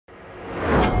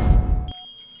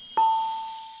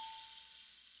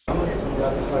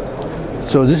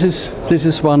So this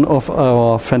is one of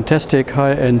our fantastic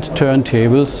high-end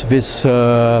turntables with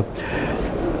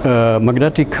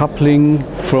magnetic coupling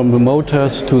from the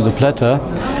motors to the platter,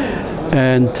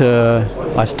 and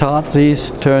I start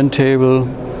this turntable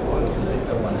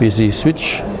with the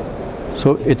switch,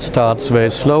 so it starts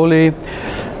very slowly.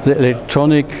 The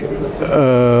electronic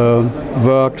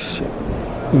works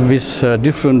with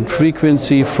different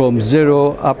frequency from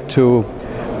 0 up to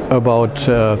about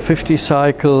 50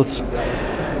 cycles,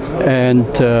 and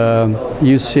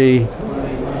you see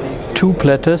two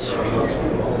platters,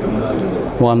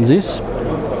 one this,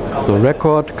 the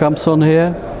record comes on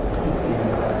here,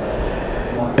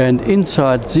 and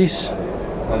inside this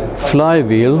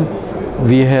flywheel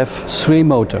we have 3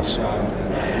 motors,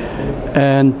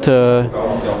 and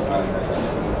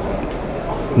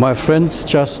my friends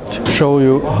just show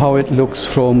you how it looks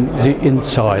from the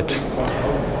inside.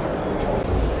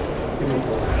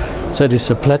 That is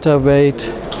the platter weight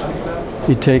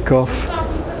we take off.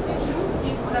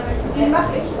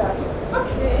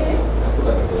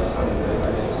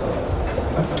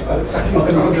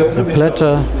 The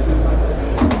platter,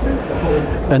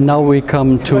 and now we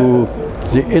come to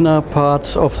the inner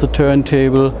parts of the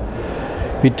turntable.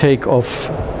 We take off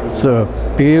the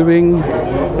bearing,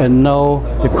 and now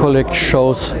the colleague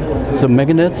shows the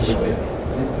magnets,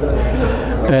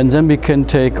 and then we can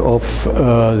take off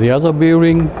the other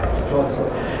bearing.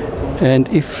 And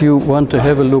if you want to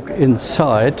have a look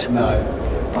inside,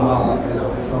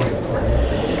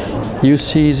 you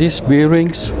see these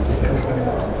bearings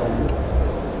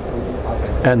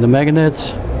and the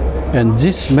magnets, and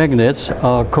these magnets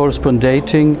are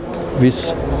corresponding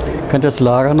with, kann das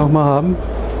Lager noch mal haben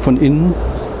von innen?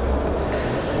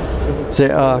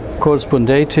 They are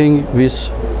corresponding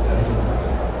with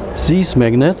these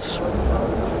magnets,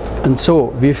 and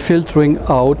so we're filtering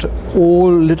out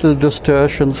all little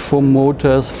distortions from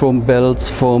motors, from belts,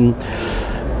 from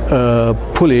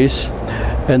pulleys,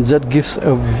 and that gives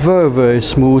a very, very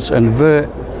smooth and very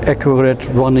accurate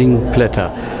running platter.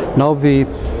 Now we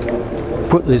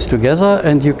put this together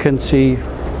and you can see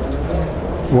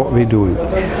what we're doing.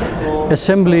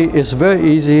 Assembly is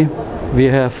very easy. We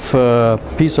have a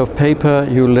piece of paper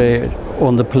you lay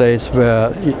on the place where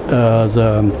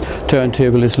the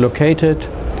turntable is located,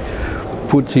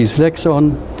 put these legs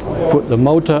on, put the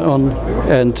motor on,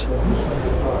 and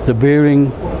the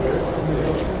bearing,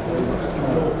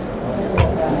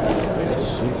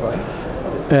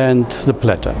 and the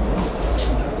platter.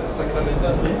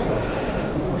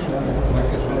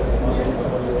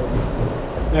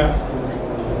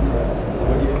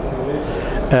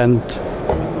 And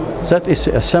that is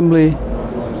the assembly,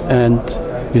 and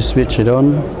you switch it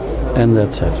on, and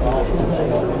that's it.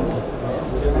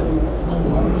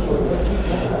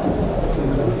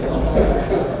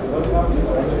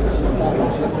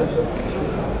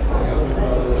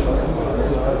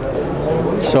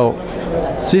 So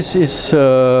this is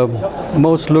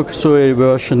most luxury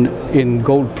version in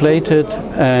gold plated,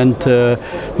 and the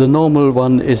normal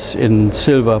one is in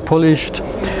silver polished,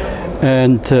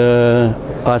 and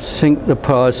I think the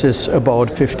price is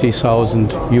about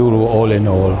 50,000 euro all in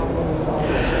all.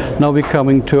 Now we're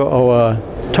coming to our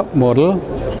top model.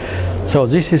 So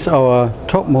this is our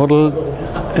top model,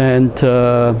 and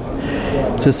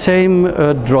the same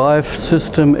drive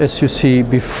system as you see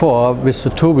before with the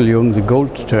Tourbillon, the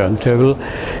gold turntable,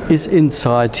 is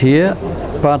inside here,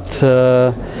 but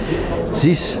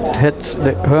this had,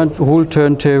 the whole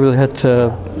turntable had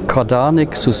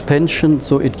cardanic suspension,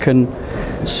 so it can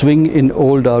swing in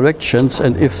all directions,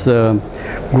 and if the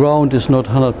ground is not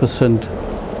 100%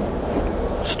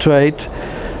 straight,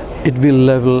 it will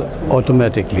level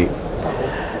automatically.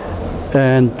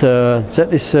 And that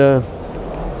is the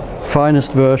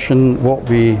finest version what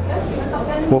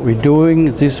we're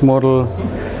doing. This model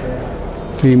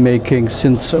we're making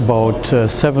since about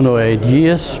 7 or 8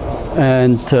 years,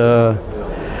 and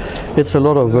it's a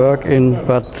lot of work in,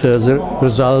 but the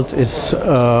result is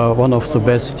one of the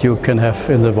best you can have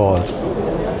in the world.